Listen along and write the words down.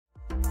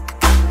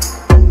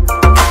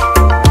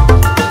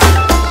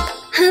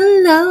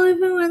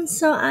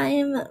So I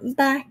am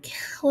back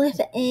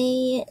with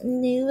a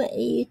new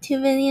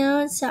YouTube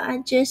video. So I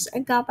just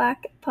got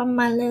back from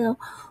my little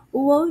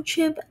road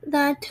trip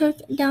that I took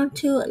down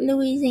to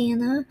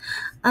Louisiana.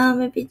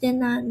 If you did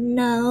not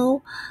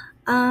know,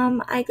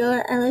 I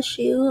go to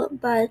LSU,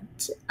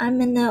 but I'm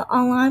in the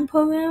online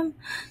program.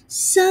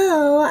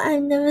 So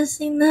I've never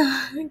seen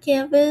the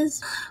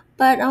campus,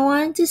 but I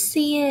wanted to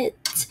see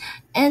it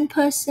in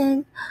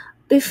person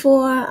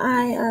before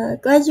I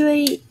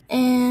graduate,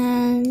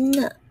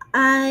 and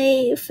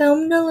I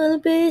filmed a little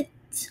bit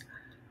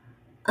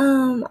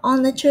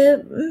on the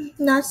trip,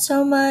 not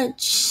so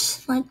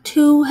much like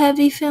too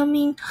heavy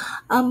filming.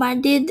 I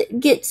did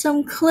get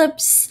some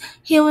clips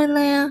here and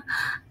there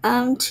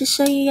to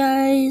show you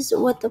guys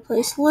what the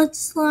place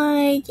looks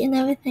like and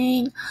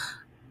everything.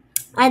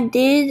 I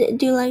did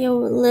do like a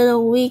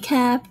little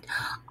recap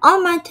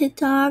on my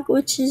TikTok,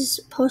 which is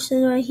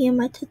posted right here,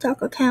 my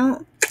TikTok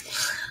account.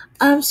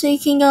 So you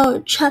can go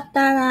check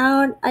that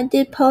out. I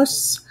did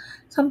post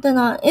something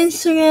on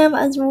Instagram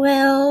as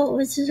well,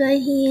 which is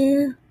right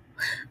here.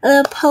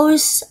 A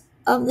post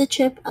of the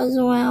trip as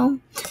well.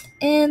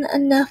 And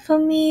enough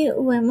of me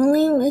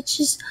rambling. Let's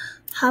just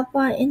hop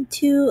right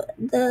into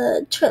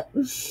the trip.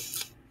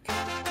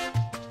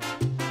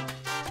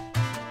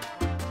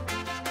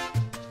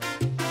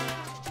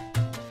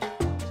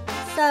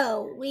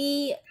 So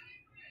we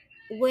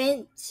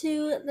went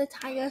to the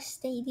Tiger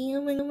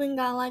Stadium and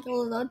got like a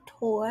little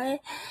tour,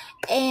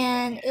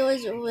 and it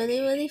was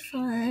really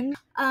fun.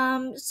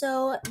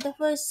 So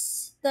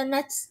the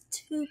next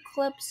two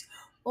clips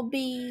will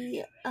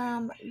be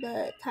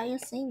the Tiger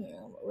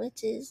Stadium,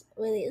 which is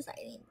really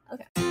exciting.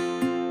 Okay.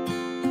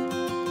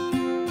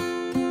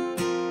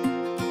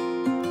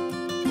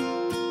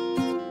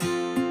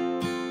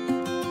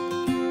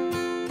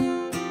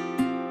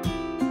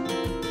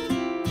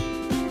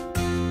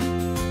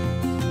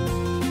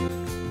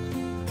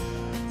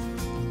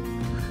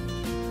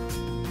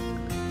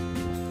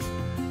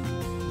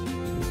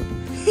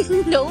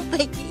 No,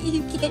 Becky,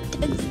 you can't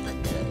touch the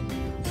dirt.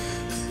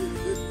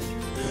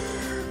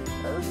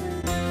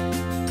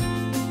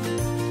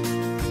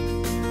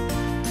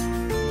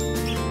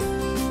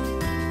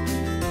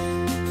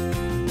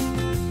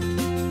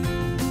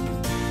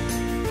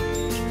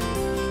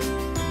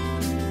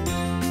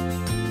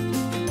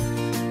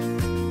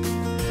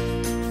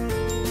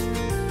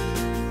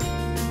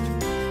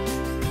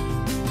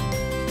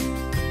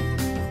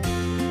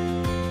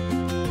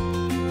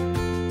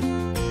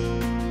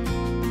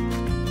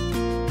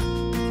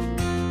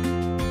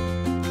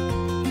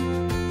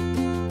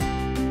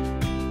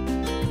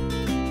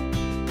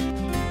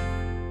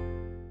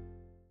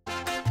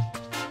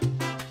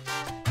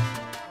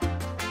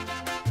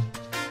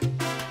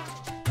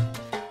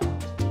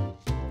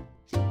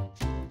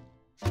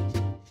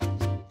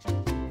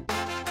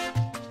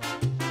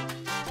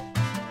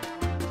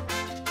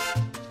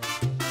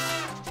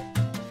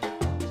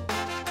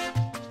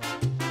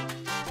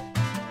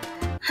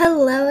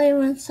 Hello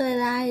everyone, so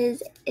that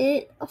is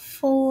it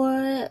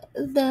for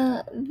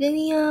the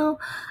video.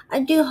 I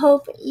do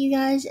hope you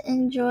guys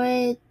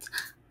enjoy it.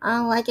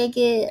 Like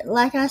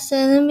I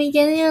said in the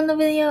beginning of the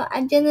video,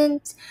 I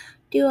didn't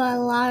do a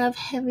lot of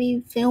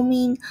heavy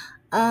filming.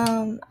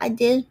 I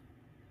did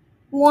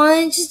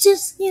want to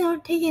just,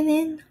 take it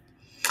in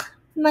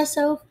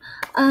myself.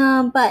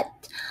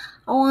 But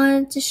I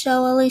wanted to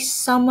show at least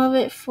some of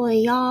it for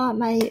y'all,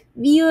 my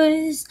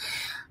viewers.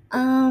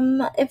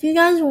 If you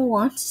guys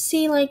want to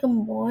see like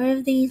more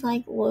of these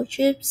like road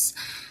trips,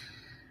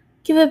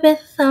 give it a big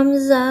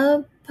thumbs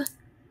up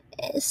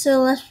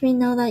so let me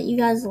know that you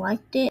guys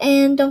liked it.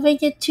 And don't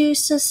forget to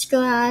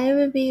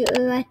subscribe, be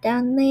right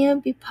down there,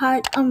 be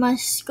part of my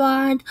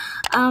squad.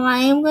 I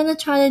am gonna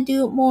try to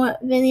do more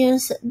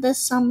videos this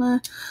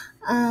summer,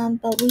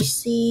 but we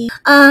see.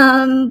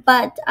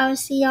 But I'll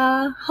see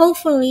y'all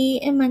hopefully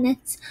in my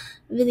next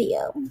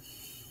video.